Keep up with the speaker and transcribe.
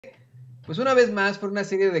Pues una vez más, por una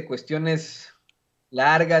serie de cuestiones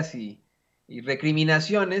largas y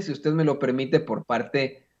recriminaciones, si usted me lo permite, por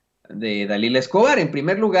parte de Dalila Escobar. En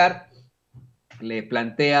primer lugar, le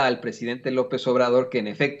plantea al presidente López Obrador que en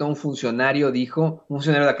efecto un funcionario dijo, un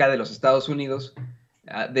funcionario de acá de los Estados Unidos,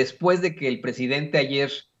 después de que el presidente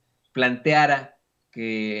ayer planteara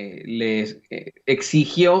que le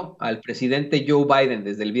exigió al presidente Joe Biden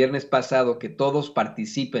desde el viernes pasado que todos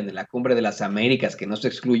participen en la Cumbre de las Américas, que no se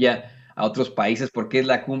excluya a otros países porque es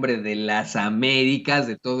la Cumbre de las Américas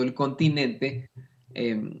de todo el continente.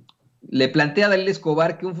 Le plantea a Dalila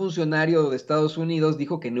Escobar que un funcionario de Estados Unidos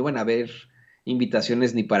dijo que no iban a haber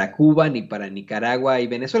invitaciones ni para Cuba, ni para Nicaragua y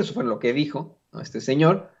Venezuela. Eso fue lo que dijo, ¿no?, este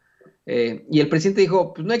señor. Y el presidente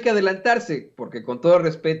dijo, pues no hay que adelantarse, porque con todo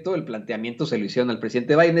respeto, el planteamiento se lo hicieron al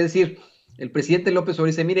presidente Biden. Es decir, el presidente López Obrador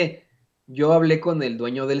dice, mire, yo hablé con el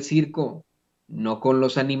dueño del circo, no con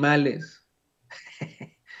los animales.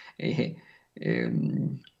 eh, eh,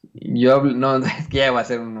 no, es que ya va a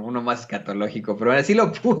ser uno más escatológico, pero así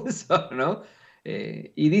lo puso, ¿no?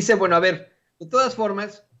 Y dice, bueno, a ver, de todas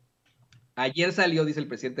formas, ayer salió, dice el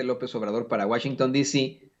presidente López Obrador, para Washington,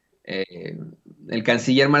 D.C., eh, el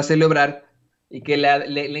canciller Marcelo Ebrard, y que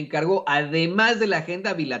le encargó, además de la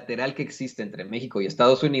agenda bilateral que existe entre México y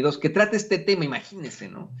Estados Unidos, que trate este tema, imagínense,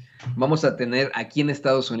 ¿no? Vamos a tener aquí en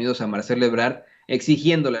Estados Unidos a Marcelo Ebrard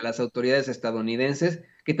exigiéndole a las autoridades estadounidenses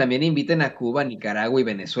que también inviten a Cuba, Nicaragua y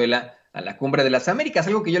Venezuela a la Cumbre de las Américas,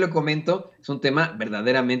 algo que yo le comento, es un tema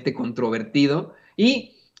verdaderamente controvertido,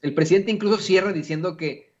 y el presidente incluso cierra diciendo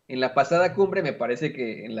que en la pasada cumbre, me parece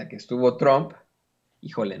que en la que estuvo Trump,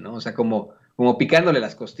 híjole, ¿no? O sea, como picándole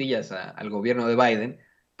las costillas al gobierno de Biden,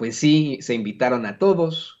 pues sí, se invitaron a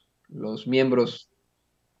todos los miembros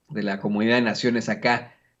de la comunidad de naciones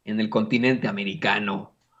acá en el continente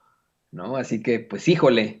americano, ¿no? Así que, pues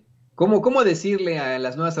híjole, ¿cómo decirle a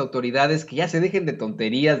las nuevas autoridades que ya se dejen de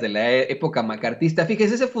tonterías de la época macartista?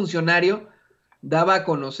 Fíjese, ese funcionario daba a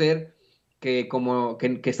conocer que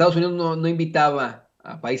Estados Unidos no invitaba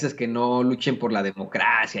a países que no luchen por la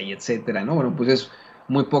democracia y etcétera, ¿no? Bueno, pues es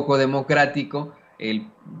muy poco democrático el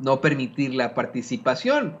no permitir la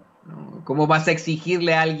participación, ¿no? ¿Cómo vas a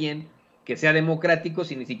exigirle a alguien que sea democrático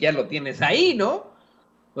si ni siquiera lo tienes ahí, ¿no?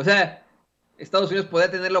 O sea, Estados Unidos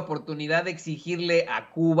podría tener la oportunidad de exigirle a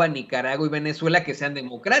Cuba, Nicaragua y Venezuela que sean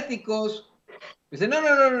democráticos. Dice,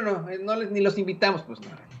 ni los invitamos. Pues no,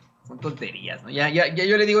 son tonterías, ¿no? Ya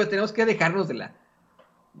yo le digo, tenemos que dejarnos de la,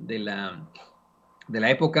 de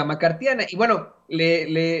la época macartiana. Y bueno,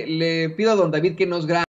 le pido a don David que nos grabe